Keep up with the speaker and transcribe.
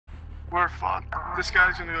We're fucked. This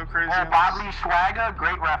guy's gonna go crazy. Oh, Bob Lee Swagger,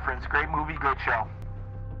 great reference, great movie, good show.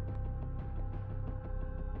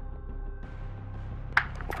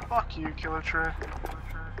 Fuck you, Killer Trey.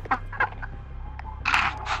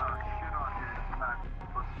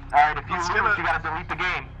 Alright, if you lose, you gotta delete the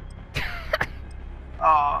game.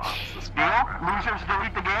 Deal? Losers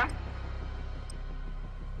delete the game?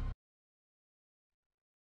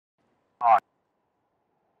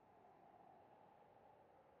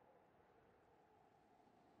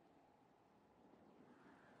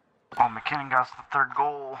 Oh, McKinnon got the third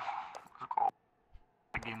goal. The goal.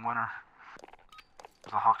 The game winner.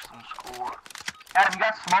 The Hawks don't score. Adam, you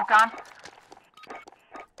got smoke on?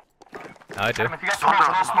 I do. Adam, if you got Don't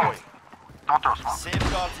smoke, throw smoke. Don't throw smoke.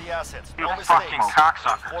 Safeguard the assets. You No fucking mistakes.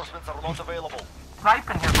 cocksuckers. Reinforcements are not available.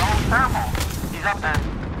 sniping here, bro. Thermal. He's up there.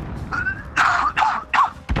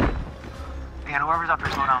 Man, whoever's up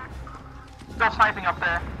here, slow down. Still sniping up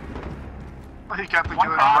there. He got the One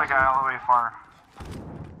killer. call. That guy all the way far.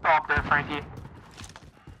 Still up there, Frankie.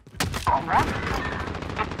 Oh, what?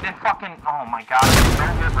 It's fucking. Oh my god.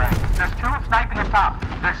 Don't get right. There's two sniping up top.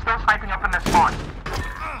 They're still sniping up in their spawn.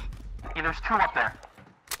 Yeah, there's two up there.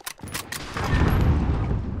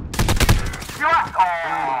 You're up.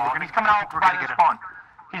 Oh, he's coming out by the spawn.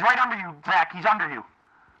 He's right under you, Zach. He's under you.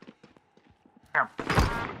 Here.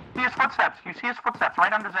 See his footsteps. You see his footsteps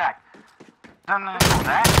right under Zach.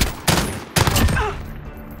 Zach.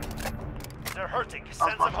 They're hurting.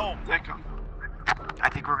 Send them home. Take him. I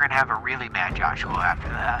think we're gonna have a really mad Joshua after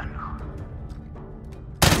that.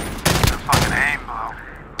 That's fucking aim, bro.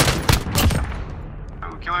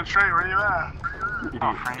 Oh, Killer Trey, where you at?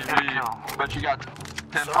 Oh, Frank, get a kill. But you got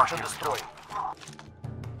 10 Search and destroy.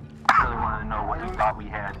 I really wanted to know what you thought we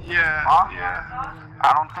had. Yeah, Huh? yeah.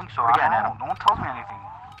 I don't think so. I Again, don't know. Adam. No one tells me anything.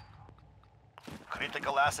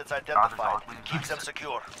 Critical assets identified. Please. Keep them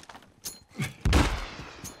secure.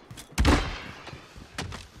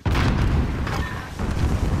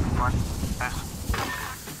 What? Yes.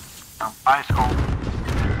 Ice cold.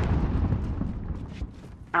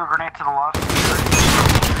 Do a grenade to the left.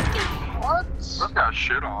 What? That got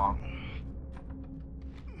shit on.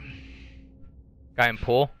 Guy in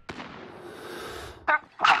pool. Is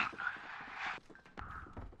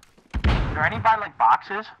there any by like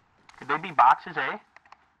boxes? Could they be boxes, eh?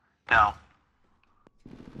 No.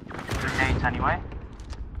 Grenades anyway.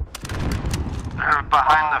 They're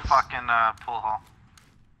behind the fucking pool hall.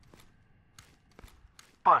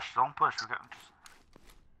 Push, don't push. We're getting.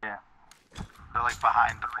 Yeah. They're like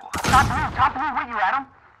behind the pool hall. Top blue, where you at him?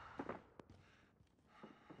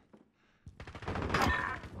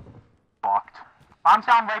 Fucked. Bombs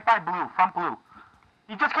down right by blue, front blue.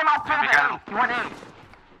 He just came out through Maybe the got A. him. He went A.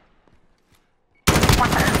 What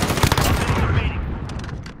the heck?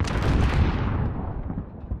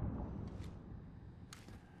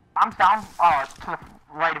 Bombs down, to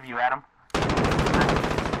the right of you, Adam.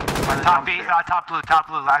 Top B, top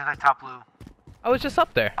blue, last like top blue. I was just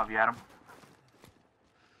up there. Of you, Adam.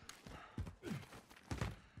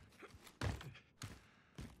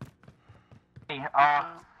 Hey,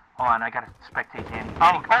 hold on, I gotta spectate Danny.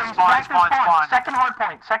 Oh, spawn. Second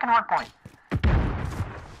hard point.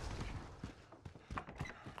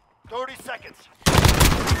 30 seconds.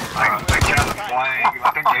 I got the flank.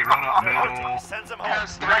 I think they run up middle. Send them home.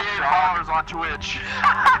 Has 38 followers on Twitch.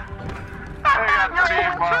 I got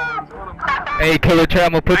 38 followers. Hey, Killer Trey,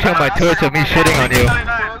 I'm gonna put you on my Twitch of me shitting on you.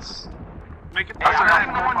 Make it. Hey, I'm not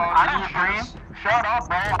even the one on your stream. Shut up,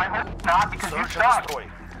 bro. I hope not, because you Search and suck. destroy.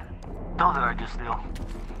 Those are just steal.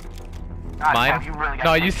 God, Mine? you really No,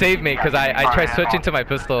 gotta you take saved me it. because I tried Alright, switching to my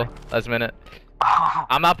pistol last minute.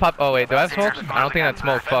 I'm not pop. Oh wait, do I have smoke? I don't think that's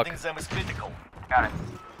smoke. Fuck. Defending them is critical. Got it.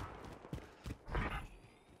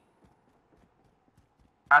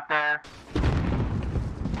 Not there.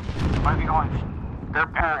 Might be going. They're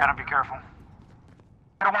pool. Gotta be careful.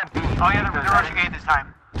 They don't want B. Oh yeah, they're rushing A this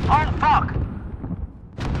time. Oh fuck!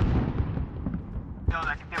 No,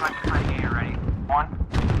 I think they might be trying A already. One.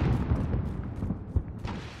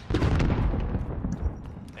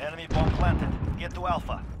 Enemy bomb planted. Get to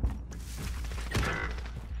Alpha.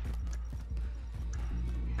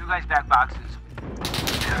 You guys back boxes.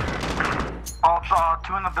 All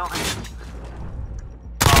two in the building.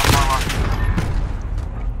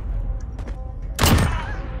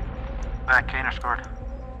 Back, Kaner scored.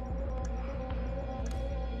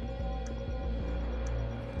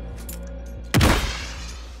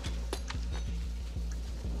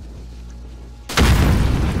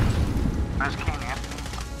 There's Kane, Anthony.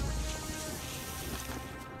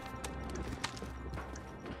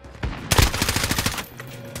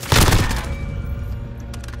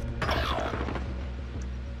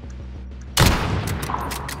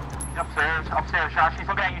 upstairs, upstairs, Josh. He's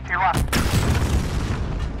looking at you to your left.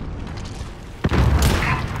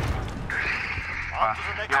 On to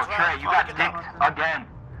the next Yo, round. Trey, you got Lock it up. dicked again.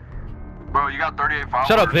 Bro, you got 38 followers.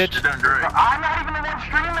 Shut up, bitch. You're doing great. I'm not even the one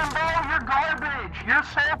streaming, bro. You're garbage. You're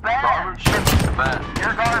so bad. Garbage shit. Bad.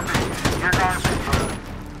 You're garbage. You're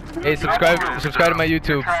garbage. Hey, subscribe to my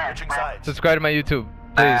YouTube. Trash, Switching bro. sides. Subscribe to my YouTube,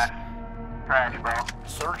 please. Trash, bro.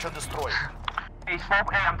 Search and destroy. Hey, slow,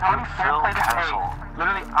 hey, I'm telling you, slow play this. Hey,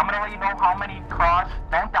 literally, I'm gonna let you know how many cross.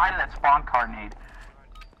 Don't die to that spawn card nade.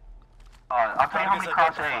 I'll tell you how many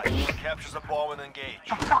cross. Hey, Capture the bomb and engage.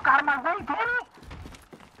 the fuck out of my way, Danny.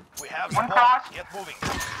 We have the One bomb. cross. Get moving. 2.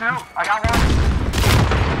 I got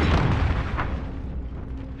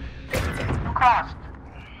 1. 2 crossed.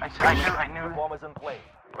 I knew. Bomb is in play.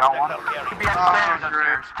 Got one. Protect our Could be area.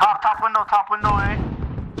 upstairs. Top window, eh?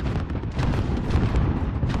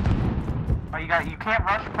 Oh, you can't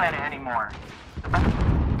rush planet anymore.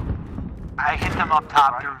 I hit them up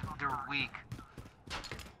top, they're weak.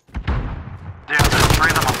 Yeah, there's 3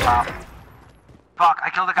 of them up top. Fuck, I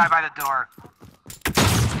killed the guy by the door.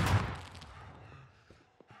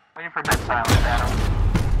 Waiting for dead silence, Adam.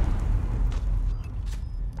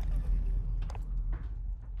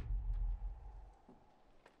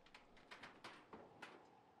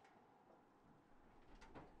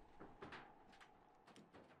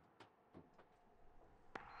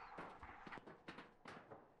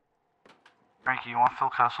 Frankie, you want Phil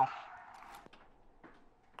Kessel?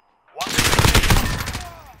 One.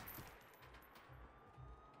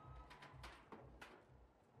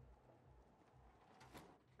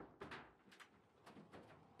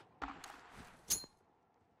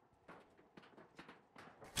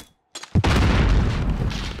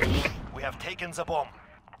 We have taken the bomb.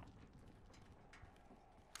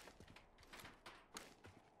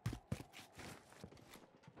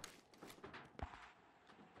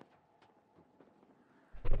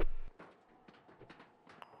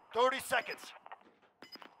 Seconds.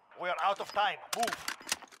 We are out of time. Move.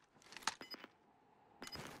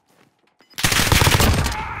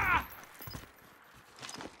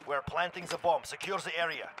 We're planting the bomb. Secure the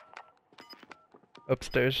area.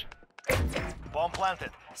 Upstairs. Bomb planted.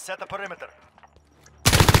 Set a perimeter.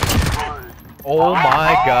 Oh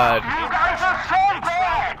my god. You guys are so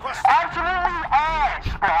bad! Absolutely ass,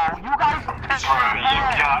 bro! You guys are pissing me Alright, you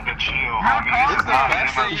off! got to chill, homie. This This is the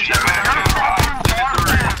best thing you ever done.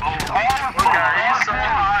 He's so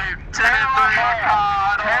hyped.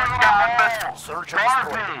 10-3 Search and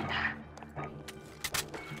destroy. Garbage!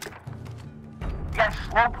 You guys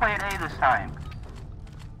slow played A this time.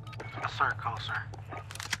 Yes, sir, closer.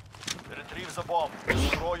 Retrieve the bomb.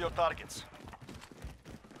 Destroy your targets.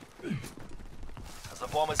 The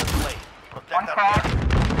bomb is in play. One Protect our cross. area.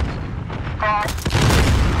 Cross.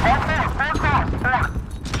 4 cross. 4.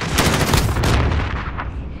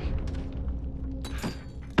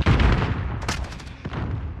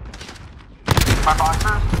 My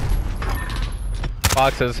boxers?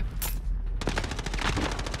 Boxes.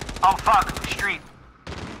 Oh fuck, street.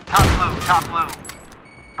 Top blue.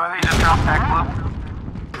 Brother, you just dropped that blue.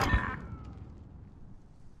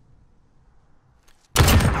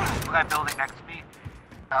 Guy building next to me.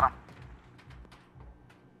 Got him.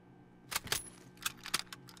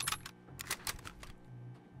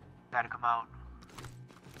 Gotta come out.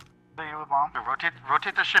 Hey, with bomb.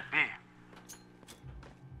 Rotate the ship B.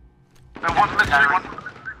 No, one's mystery, one.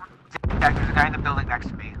 There's a guy in the building next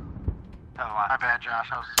to me. Oh, my bad, Josh.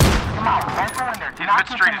 I was... Come on, don't go in there. Do not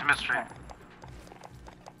mid-street, keep he's mid-street.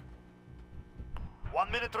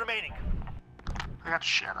 1 minute remaining. I got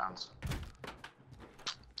shit-ons.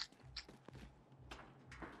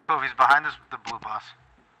 Oh, he's behind us, the blue boss.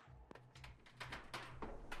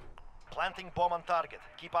 Planting bomb on target.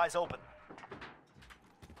 Keep eyes open.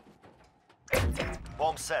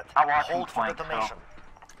 Bomb set. I watch him Hold for flank, detonation.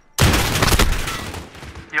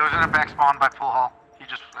 He was in a back spawn by pool hall. I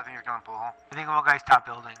think he's going pool hall. I think one guy's top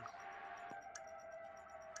building.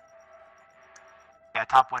 Yeah,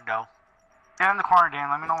 top window. Get in the corner, Dan.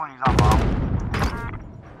 Let me know when he's on ball.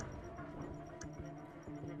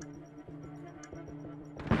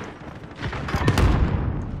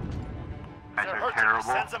 They're hurting. terrible.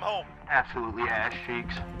 Send them home. Absolutely ass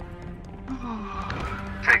cheeks.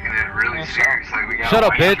 Taking it really serious, like we got Shut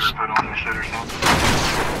up, a light bitch. put on this shit or something.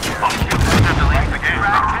 Delete the game.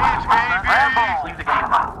 Rambo! Leave the game.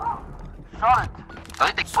 Shut it.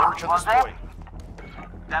 I think Search and destroy.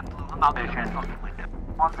 that blew him out the fucking window.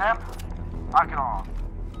 One zap. Knock it off.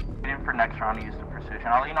 Waiting for next round to use the precision.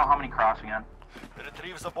 I'll let you know how many cross again.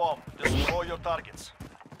 Retrieve the bomb. Destroy your targets.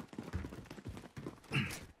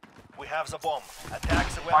 We have the bomb. Attack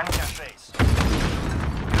the weapon Fine. cafes.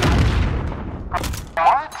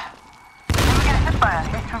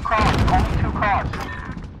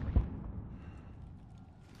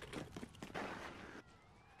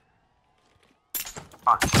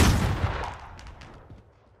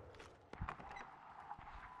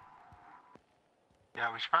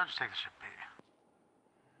 we should probably just take the shit B.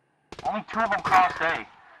 Only 2 of them crossed A.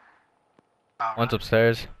 Oh, One's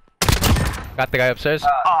upstairs. Got the guy upstairs.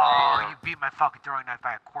 oh, you beat my fucking throwing knife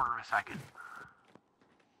by a quarter of a second.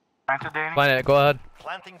 Planted, Danny? Find it. Go ahead.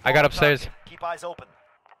 Planting I got bomb upstairs. target. Keep eyes open.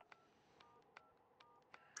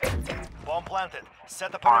 Bomb planted.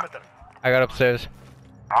 Set the perimeter. I got upstairs.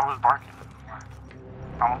 I was barking.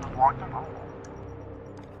 Someone just walked in.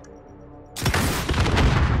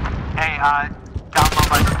 Hey, down low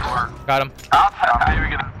by the door. Got him. How do we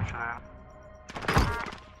get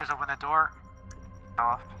Just open the door.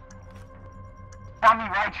 off? On me,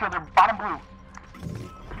 right shoulder, bottom blue.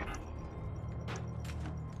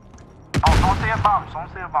 Oh, don't say a bomb. Don't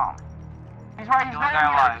say a bomb. He's right. He's The only guy nowhere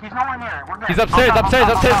near. alive. He's nowhere near. We're good. He's upstairs.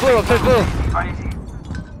 Upstairs blue. Upstairs blue. Right, easy.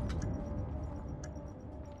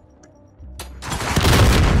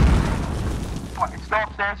 What, it's still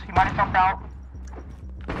upstairs. He might have jumped out.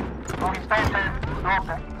 Oh, he's still upstairs. Still up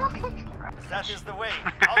there. That is the way.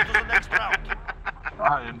 On to the next round.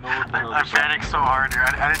 I didn't know what the hell I was panicked so hard, dude.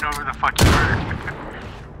 I didn't know where the fuck you were.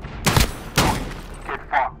 Get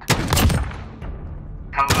fucked.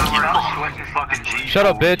 We're not switching fucking G. Shut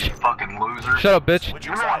up, bitch. You fucking loser. Shut up, bitch. Switch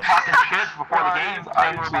You were on sides. talking shit before the game,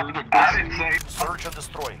 saying we're about to get I dissed. didn't say. Search and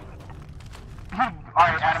destroy.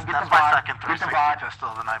 Alright, Adam, get That's the my vibe. second Get the 360 vibe. pistol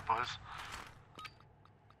of the night, boys.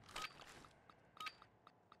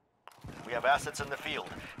 We have assets in the field.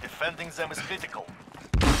 Defending them is critical.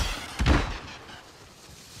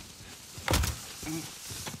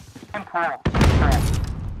 And pool.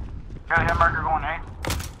 Got a hit marker going, eh?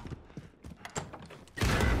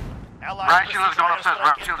 Allied Right shield's going upstairs. airstrike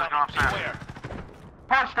Right shield's going incoming. upstairs. Beware.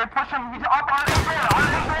 Push, they push him. He's up on his door. On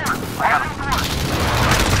his door. On his door.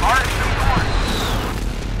 On his door.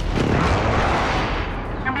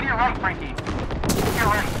 He's gonna be to your right, Frankie. To your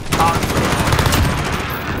right.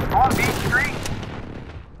 Go on B Street.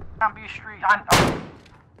 On B Street.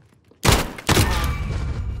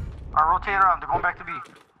 Alright, rotate around. They're going back to B.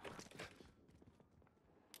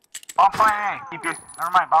 Bomb flying A. Keep your...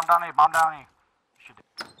 Never mind. Bomb down A. Bomb down A. Shit.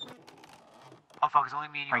 Oh fuck, it's only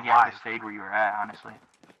me and you Frankie, I would alive. have stayed where you were at, honestly.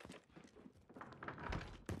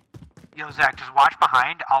 Yo, Zach, just watch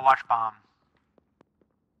behind. I'll watch bomb.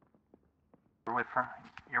 You're with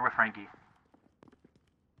Frankie.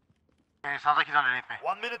 Okay, it sounds like he's underneath me.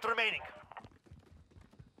 1 minute remaining.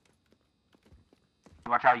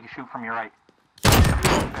 Watch out, you can shoot from your right.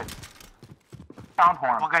 Good. Sound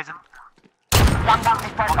horn. One guy's in. One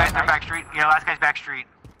guy's One guy's in their back street. Yeah, last guy's back street.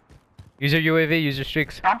 Use your UAV. Use your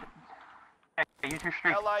streaks. Jump. Hey, use your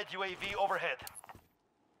streak. Allied UAV overhead.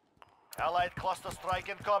 Allied cluster strike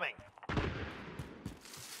incoming.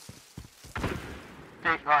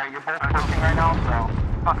 Okay, alright, you're both pushing right now, so...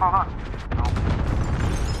 Hold on.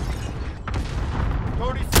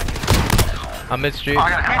 30 seconds. I'm mid street. Oh, I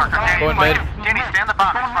got a hit marker. Danny, Going mid. Danny, stay on the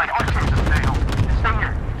bomb. Going It's like, mid. Stay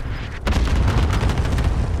here.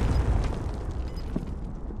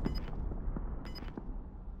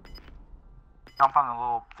 jump on the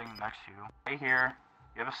little thing next to you. Stay here.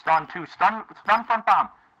 You have a stun too. Stun front bomb.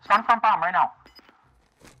 Stun front bomb right now.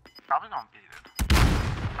 Probably gonna beat it.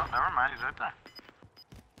 Oh, never mind. He's right there.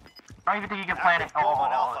 I don't even think you can plant it. Active bomb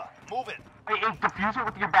on Oh, Alpha. Move it. hey, defuse it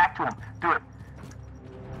with your back to him. Do it.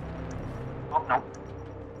 Oh, no.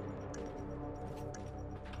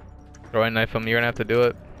 Throwing knife him. You're gonna have to do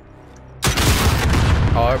it.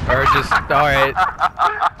 Or just alright.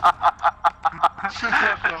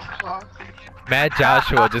 Mad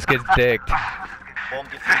Joshua just gets dicked. Bomb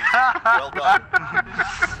defused. Well done.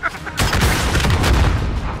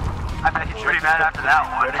 I bet he's pretty mad after that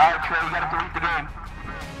one. Alright, Trey, you gotta delete the game.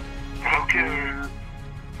 Okay.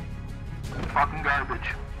 Fucking garbage.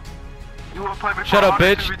 You wanna play me Shut up,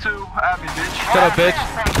 bitch. 2v2? At me, bitch. Shut up, bitch.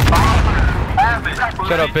 At me.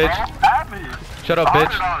 Shut up, bitch. At me. Shut up,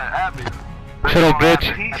 bitch. At me. Shut up, bitch.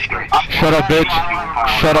 Shut up, bitch.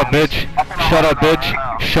 Shut up, bitch. Shut up, bitch.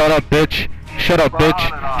 Shut up, bitch. Shut up,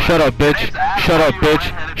 bitch. Shut up, bitch. Shut up,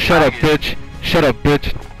 bitch. Shut up, bitch. Shut up,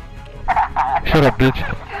 bitch. Shut up,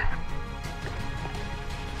 bitch.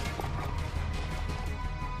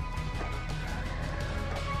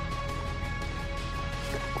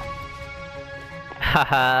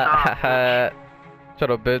 Haha. Shut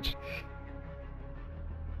up, bitch.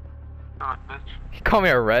 Shut up, bitch. You call me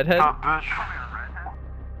a redhead? Shut up, bitch. Shut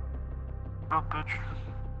up, bitch.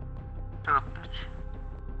 Shut up, bitch.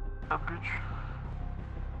 Shut up, bitch.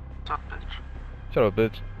 Shut up, bitch. Shut up,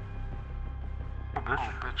 bitch. Oh, bitch.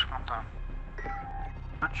 Oh, bitch, calm down.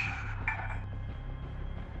 Bitch.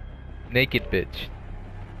 Naked bitch.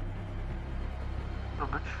 Shut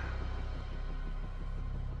up, bitch.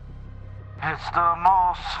 It's the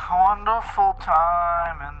most wonderful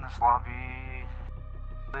time in this lobby.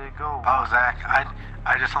 They go. Oh, Zach,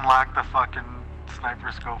 I just unlocked the fucking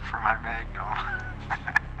sniper scope for my Magnum.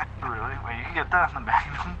 Really? Wait, you can get that in the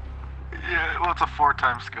Magnum? Yeah, well, it's a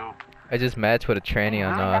 4-time scope. I just matched with a tranny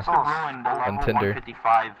on Tinder.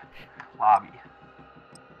 155 lobby.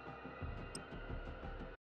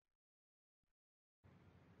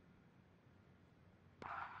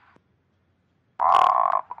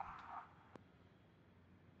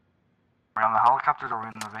 We're on the helicopters or we're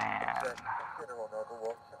in the van?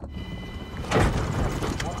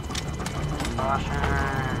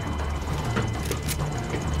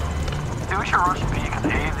 I think we should rush B because A,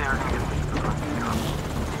 they're gonna get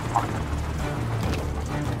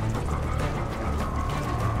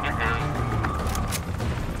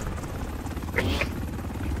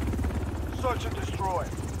Search and destroy.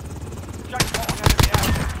 Jackpot on enemy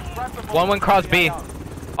action. Grab the bomb. One cross B.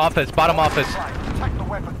 Office, bottom office. Attack the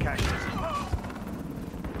weapon caches.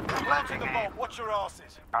 Planting the bomb. Watch your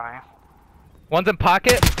asses. One's in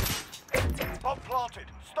pocket. Bomb planted.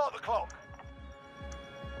 Start the clock.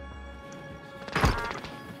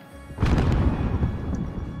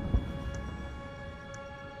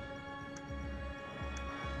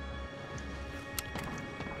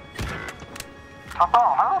 Top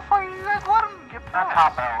L, how the fuck you guys let him get past? Not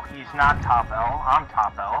top L. He's not top L. I'm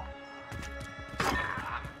top L.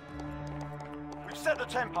 We've set the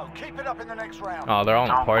tempo. Keep it up in the next round. Oh, they're all in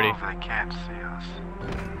the party. Don't move, they can't see us.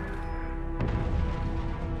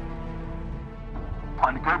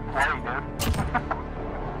 On good play, dude.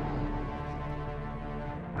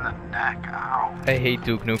 In the neck, ow. I hate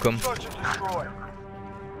Duke Nukem. Search and destroy.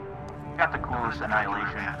 Got the coolest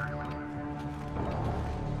annihilation.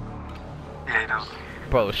 Yeah, he does.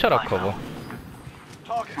 Bro, shut up, Kobo.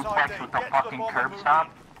 Target's Two ID. packs with the Get to the fucking bomb and curb move stop.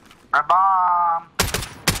 Red bomb!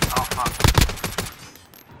 Oh, fuck.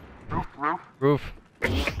 Roof. in.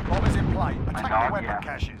 Bomb is in play. Attack dog, the weapon yeah.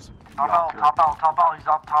 caches. Top L, he's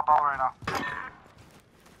on top L right now.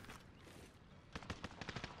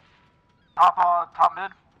 Top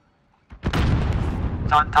mid.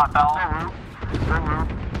 It's on top L. Roof.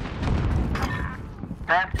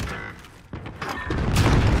 Dead.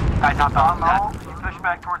 Guy top L, dead. Push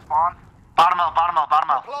back towards spawn. Bottom L.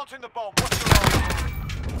 Planting the bomb. Watch your asses.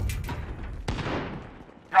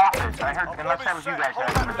 The office. I heard, unless that was you guys.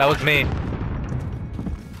 That was me.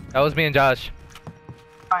 That was me and Josh.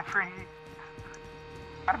 Hi, Frankie.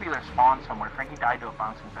 Gotta be a spawn somewhere. Frankie died to a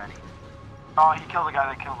bouncing Betty. Oh, he killed the guy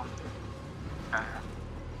that killed him.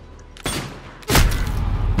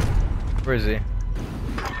 Where is he?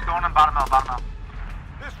 Going in bottom L.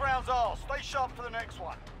 This round's ours. Stay sharp for the next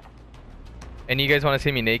one. And you guys want to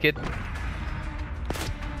see me naked?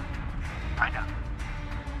 Kinda.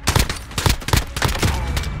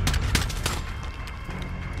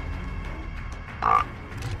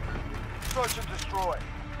 Search and destroy.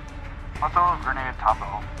 I'll throw a grenade at top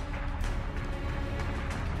L.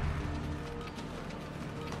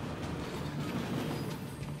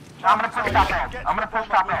 I'm gonna push top L. I'm gonna push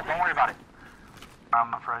top L. Don't worry about it.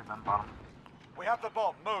 I'm afraid then bottom. We have the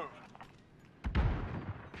bomb. Move.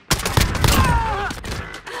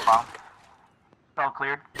 Bomb. All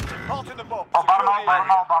cleared. Planting the bomb. Oh, bottom Secure the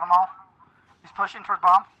area. bottom L. He's pushing towards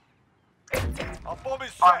bomb. Our bomb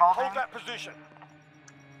is Bottom set. all, Hold Danny. that position.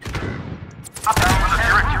 Top L.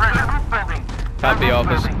 You're right. Roof building. Top the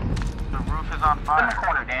office. The roof is on In the fire.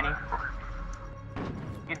 corner, Danny.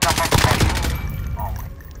 You jump up above. Oh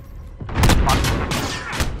my.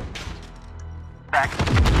 Back.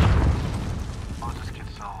 Oh, this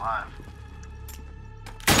kid's still alive.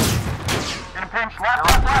 Gonna pinch left.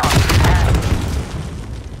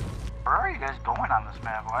 Where are you guys going on this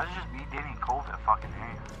map? Why is it just me, Danny, and Cove that fucking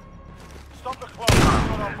hate? Stop the clock. We've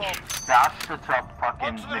got our bomb. Josh sits up fucking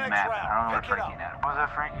On to the next mid-map. round. I don't know where Pick it Frankie at. Was that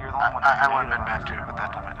Frank? You're the one with I would have been mad too, but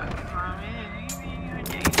that time I did.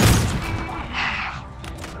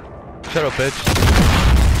 Shut up, bitch.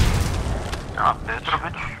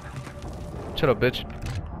 Shut up, bitch.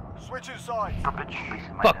 Switch inside.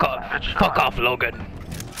 Fuck off. Fuck off, Logan.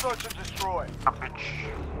 Search and destroy. I'm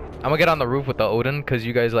gonna get on the roof with the Odin, because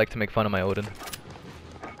you guys like to make fun of my Odin. Do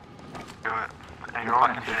it. And you're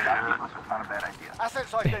fucking shit. That's not a bad idea.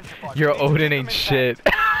 Assets identified. Your We need to Odin get ain't them in shit.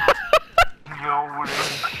 Yo, what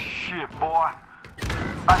is shit, boy?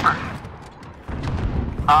 Sniper.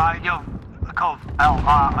 Yo, Cove, L,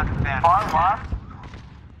 under the van. Far left.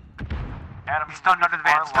 Adam, he's stunned under the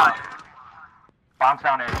van, stunned. Bombs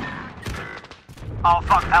down A. Oh,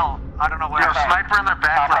 fuck, L. I don't know where. Yo, Sniper in their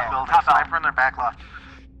back Top left L. building. Top L. Sniper in their back left.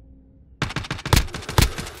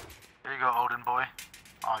 There you go, Odin boy.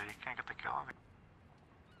 Oh, you can't get the kill.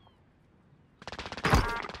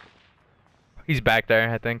 He's back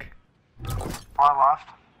there, I think. Far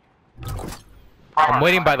left. I'm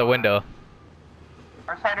waiting by the window.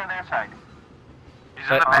 Our side or their side? He's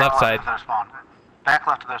in the back left side. of their spawn. Back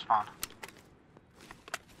left of their spawn.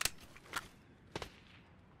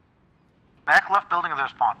 Back left building of their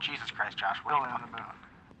spawn. Jesus Christ, Josh. What are you doing?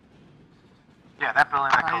 Yeah, that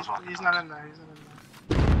building that goes off. He's not in there. He's not in there.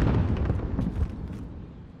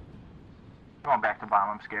 Going back to bomb,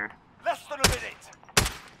 I'm scared. Less than a minute.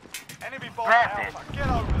 Enemy bomb Grab it. Alpha. Get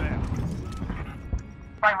over there.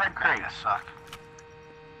 Find red crate. You suck.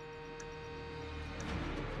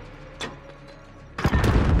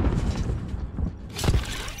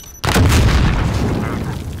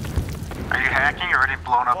 Are you hacking? You already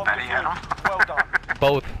blown up Bomb Betty at him? defused. Well done.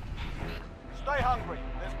 Both. Stay hungry.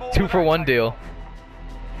 There's more 2 for where 1 they deal. What?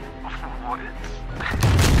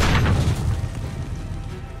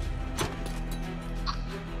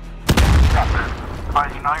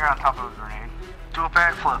 Alright, you know you're on top of a grenade. Do a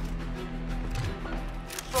backflip.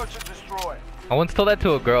 Search and destroy. I once told that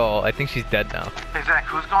to a girl. I think she's dead now. Hey Zach,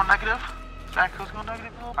 who's going negative? Zach, who's going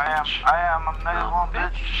negative? I am. I'm negative one,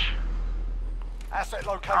 bitch. Asset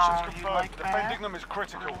locations Oh, you confirmed. like that? Defending them is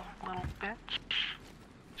critical. Little bitch.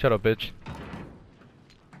 Shut up, bitch.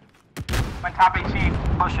 My top AC.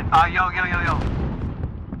 Push it. Yo.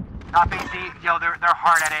 Top AC. Yo, they're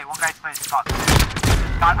hard at A. One guy's planning. Fuck.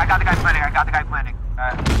 I got the guy planning.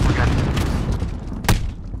 Alright, we're good.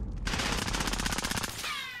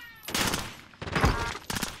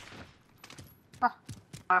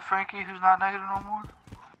 Frankie, who's not negative no more?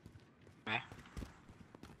 Me.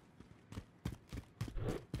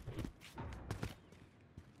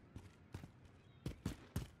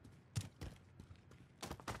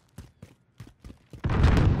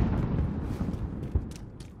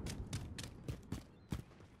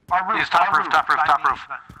 Our roof, Yes, top our roof.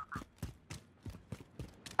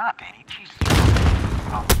 Ah, Danny, Jesus.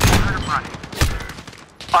 Oh, running.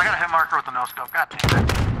 Oh, I got a hit marker with the no scope. God damn it.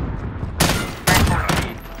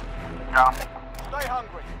 No. Stay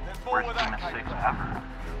hungry. There's more Worst where team that of came 6 from. ever.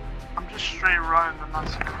 I'm just straight running the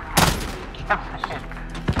nuts.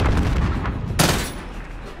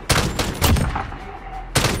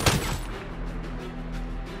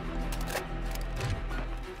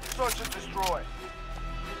 Search and destroy.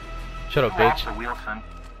 Shut up, bitch. The Wilson.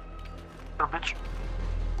 Oh, bitch.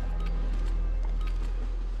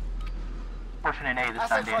 Pushing an A this time,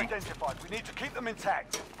 Assets Danny. identified. We need to keep them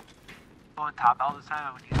intact. Going top all this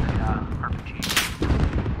time. We need the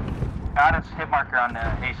RPG. Got us. Hit marker on the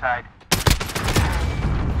A side.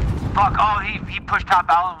 Fuck! Oh, he pushed top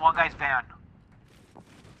out in one guy's van.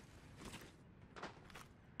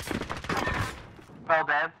 Fell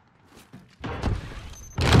dead.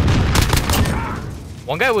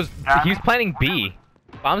 One guy was. He was planning B.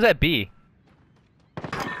 Bomb's at B.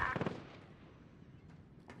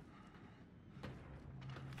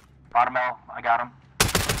 Bottom L. I got him.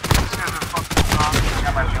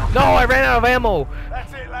 No, I ran out of ammo.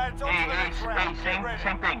 That's it, lads. On to the next round. Get ready.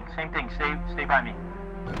 Same thing. Stay by me.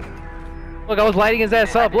 Look, I was lighting his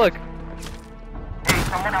ass up. Look. Hey,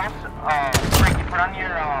 someone else. Frankie, put on your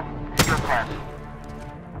skill class.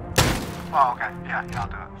 Oh, okay. Yeah, I'll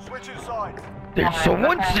do it. Switching sides. Did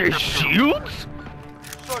someone say shields?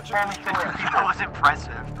 Search and destroy. That was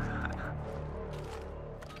impressive.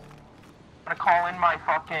 I'm gonna call in my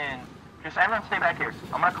fucking. Just everyone stay back here.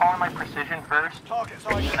 I'm gonna call in my precision first. Target's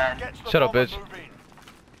And ID. then. Get to the Shut up, bomb and bitch. move in.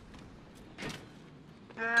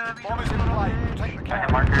 Bomb is in play. Take the My hit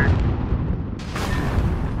count. marker.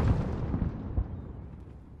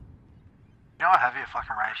 You know how heavy a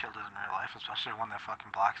fucking riot shield is in real life, especially one that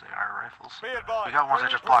fucking blocks AR rifles. Be advised. We got ones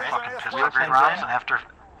that just block fucking pistol grade rounds, and after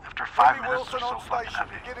 5 minutes they're so fucking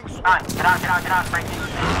heavy. Beginning Get on, Frankie.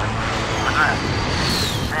 Where's that?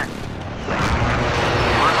 There.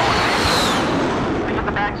 Look at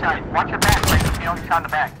the backside. Watch your back, Frankie. You don't get shot in the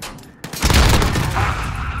back.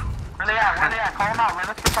 Where they at? Call them out.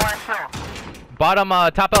 Let's get the last kill. Bottom,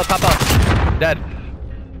 top out. Dead.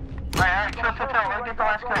 Alright, chill. Let's get the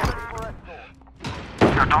last kill.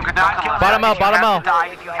 Yo, don't get down to the left. Bottom out. You have to die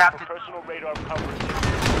if you have to. Personal radar coverage.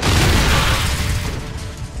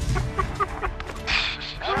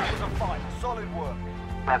 That was a fight. Solid work.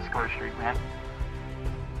 That's score streak, man. Is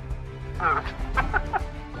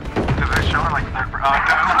it showing like they're...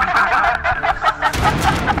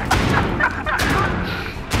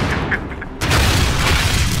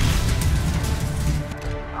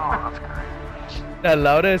 Oh, that's great. That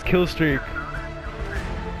loud ass kill streak.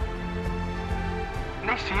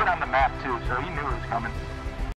 They see it on the map too, so he knew it was coming.